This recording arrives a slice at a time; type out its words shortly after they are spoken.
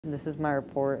This is my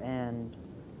report, and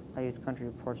I use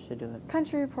CountryReports to do it.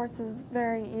 CountryReports is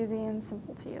very easy and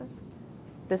simple to use.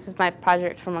 This is my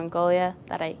project for Mongolia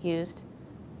that I used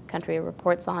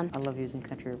CountryReports on. I love using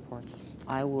CountryReports.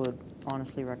 I would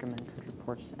honestly recommend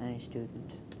CountryReports to any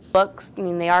student. Books, I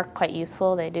mean, they are quite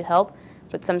useful, they do help,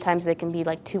 but sometimes they can be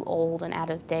like too old and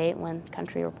out of date when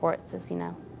CountryReports is,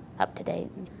 up to date.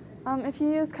 If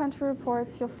you use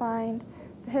CountryReports, you'll find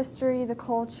the history, the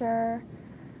culture,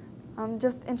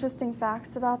 just interesting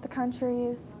facts about the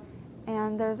countries,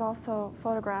 and there's also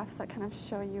photographs that kind of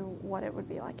show you what it would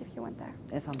be like if you went there.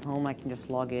 If I'm home, I can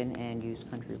just log in and use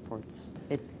CountryReports.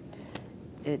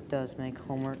 It does make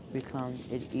homework become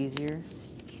easier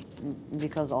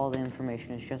because all the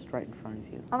information is just right in front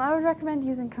of you. I would recommend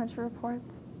using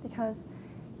CountryReports because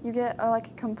you get a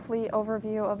complete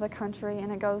overview of the country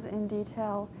and it goes in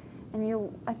detail,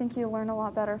 and I think you learn a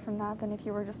lot better from that than if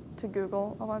you were just to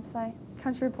Google a website.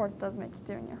 CountryReports does make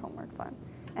doing your homework fun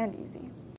and easy.